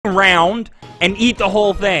round and eat the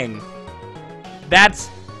whole thing. That's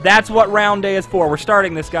what round day is for. We're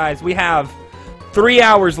starting this, guys. We have 3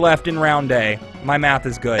 hours left in round day. My math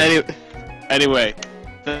is good. Anyway,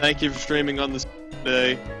 thank you for streaming on this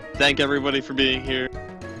day. Thank everybody for being here.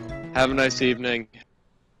 Have a nice evening.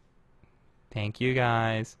 Thank you,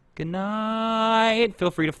 guys. Good night. Feel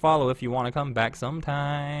free to follow if you want to come back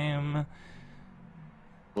sometime.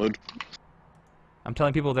 Good. I'm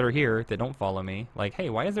telling people that are here that don't follow me, like,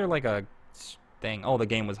 hey, why is there like a thing? Oh, the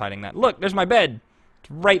game was hiding that. Look, there's my bed.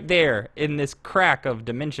 It's right there in this crack of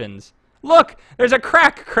dimensions. Look, there's a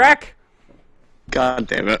crack. God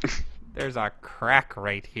damn it. There's a crack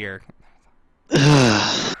right here.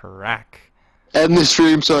 Crack. End the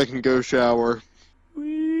stream so I can go shower.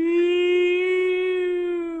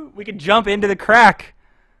 We could jump into the crack.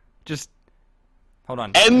 Just hold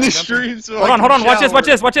on. End the stream so hold on. Watch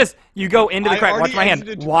this. You go into the crack. Watch my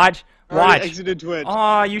hand. Watch. I exited Twitch.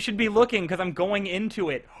 Aw, you should be looking because I'm going into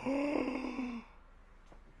it.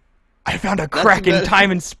 I found a crack in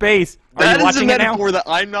time and space. Are you watching it now? That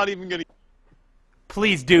I'm not even gonna.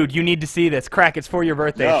 Please, dude, you need to see this. Crack, it's for your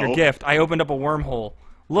birthday. No. It's your gift. I opened up a wormhole.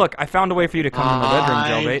 Look, I found a way for you to come to my bedroom,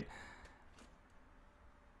 Jailbait.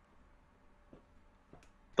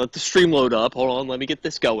 Let the stream load up. Hold on, let me get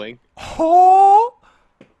this going. Oh!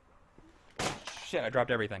 Shit, I dropped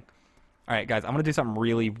everything. Alright, guys, I'm gonna do something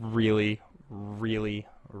really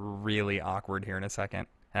awkward here in a second.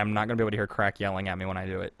 And I'm not gonna be able to hear Crack yelling at me when I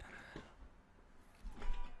do it.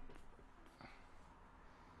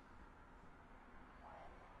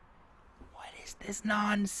 What is this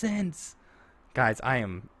nonsense? Guys, I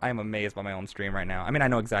am amazed by my own stream right now. I mean, I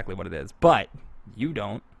know exactly what it is, but you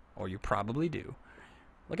don't, or you probably do.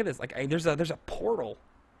 Look at this. Like, there's a portal.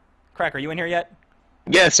 Crack, are you in here yet?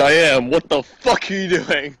 Yes, I am. What the fuck are you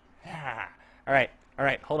doing? All right.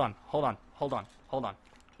 Hold on.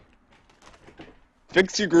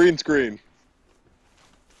 Fix your green screen.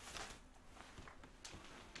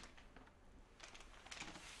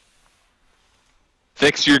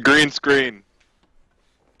 Fix your green screen.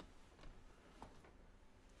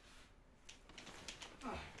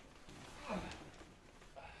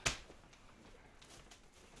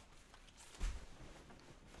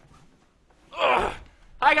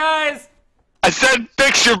 Hi, guys! I said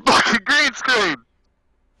fix your fucking green screen!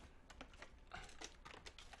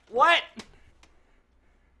 What?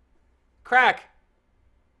 Crack!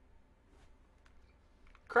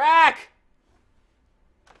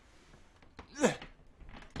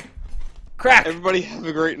 Everybody have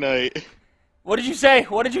a great night. What did you say?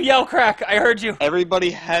 What did you yell, Crack? I heard you.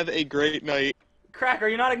 Everybody have a great night. Crack, are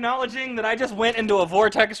you not acknowledging that I just went into a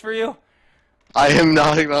vortex for you? I am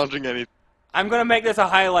not acknowledging anything. I'm gonna make this a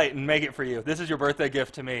highlight and make it for you. This is your birthday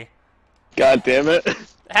gift to me. God damn it.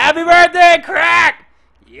 Happy birthday, Crack!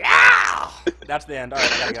 Yeah! That's the end.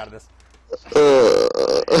 Alright, I gotta get out of this.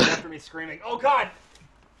 After me screaming. Oh, God!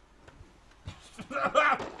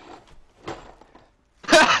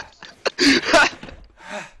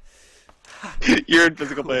 You're in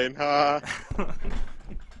physical pain, huh?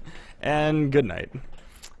 And good night.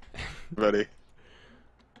 Ready.